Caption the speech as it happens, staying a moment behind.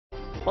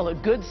Well, a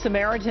good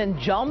Samaritan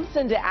jumps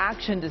into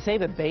action to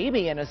save a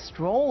baby in a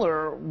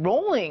stroller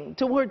rolling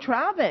toward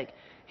traffic.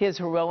 His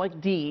heroic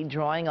deed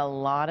drawing a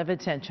lot of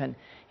attention.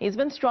 He's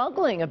been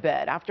struggling a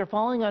bit after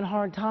falling on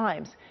hard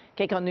times.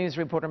 KCAL News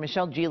reporter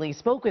Michelle Geely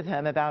spoke with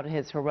him about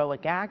his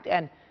heroic act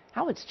and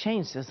how it's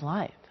changed his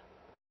life.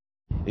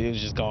 It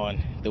was just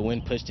gone. The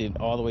wind pushed it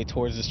all the way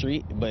towards the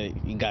street, but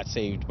he got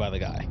saved by the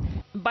guy.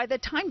 By the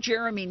time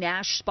Jeremy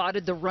Nash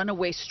spotted the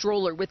runaway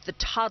stroller with the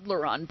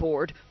toddler on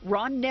board,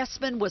 Ron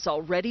Nessman was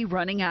already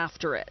running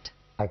after it.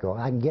 I go,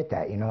 I can get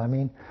that, you know what I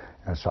mean?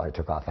 And so I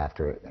took off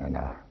after it, and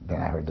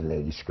then I heard the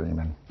lady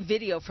screaming.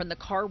 Video from the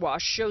car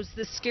wash shows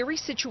the scary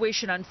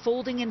situation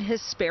unfolding in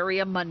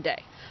Hesperia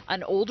Monday.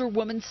 An older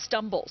woman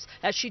stumbles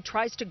as she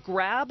tries to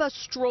grab a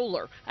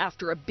stroller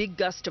after a big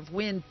gust of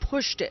wind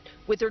pushed it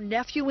with her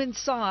nephew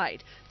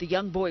inside. The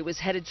young boy was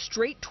headed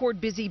straight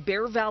toward busy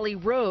Bear Valley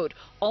Road,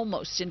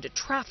 almost into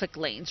traffic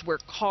lanes where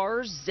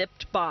cars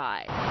zipped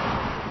by.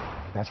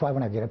 That's why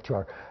when I get up to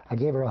her, I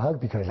gave her a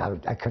hug because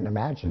I couldn't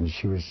imagine.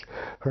 She was,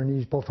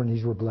 both her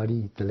knees were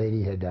bloody. The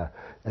lady had,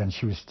 and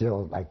she was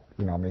still like,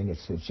 you know what I mean?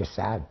 It's just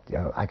sad.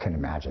 I couldn't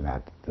imagine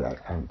that.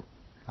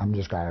 I'm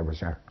just glad I was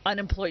there.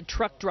 Unemployed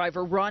truck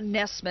driver Ron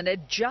Nessman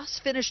had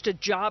just finished a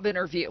job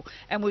interview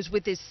and was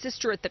with his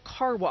sister at the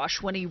car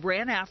wash when he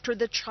ran after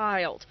the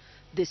child.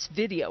 This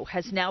video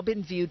has now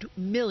been viewed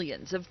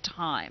millions of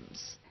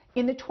times.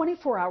 In the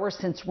 24 hours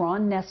since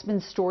Ron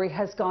Nessman's story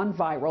has gone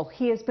viral,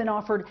 he has been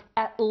offered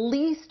at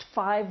least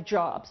 5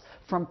 jobs,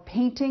 from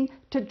painting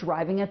to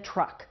driving a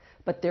truck.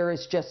 But there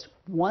is just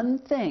one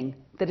thing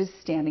that is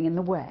standing in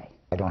the way.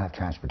 I don't have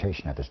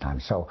transportation at this time,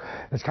 so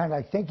it's kind of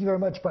like, thank you very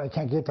much, but I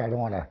can't get there. I don't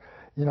want to,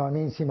 you know what I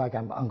mean? Seem like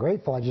I'm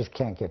ungrateful. I just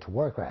can't get to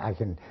work. I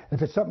can,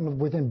 if it's something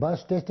within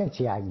bus distance,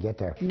 yeah, I can get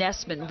there.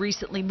 Nessman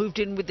recently moved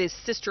in with his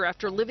sister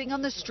after living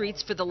on the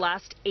streets for the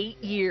last 8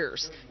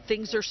 years.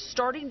 Things are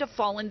starting to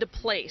fall into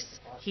place.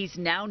 He's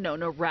now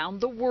known around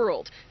the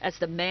world as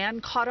the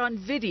man caught on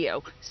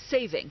video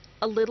saving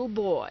a little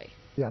boy.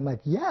 Yeah, I'm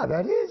like, yeah,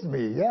 that is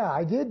me. Yeah,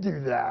 I did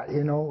do that.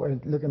 You know,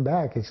 and looking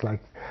back, it's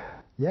like,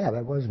 yeah,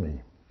 that was me.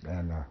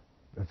 And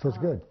it feels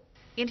good.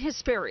 In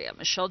Hesperia,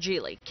 Michelle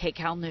Geely,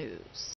 KCAL News.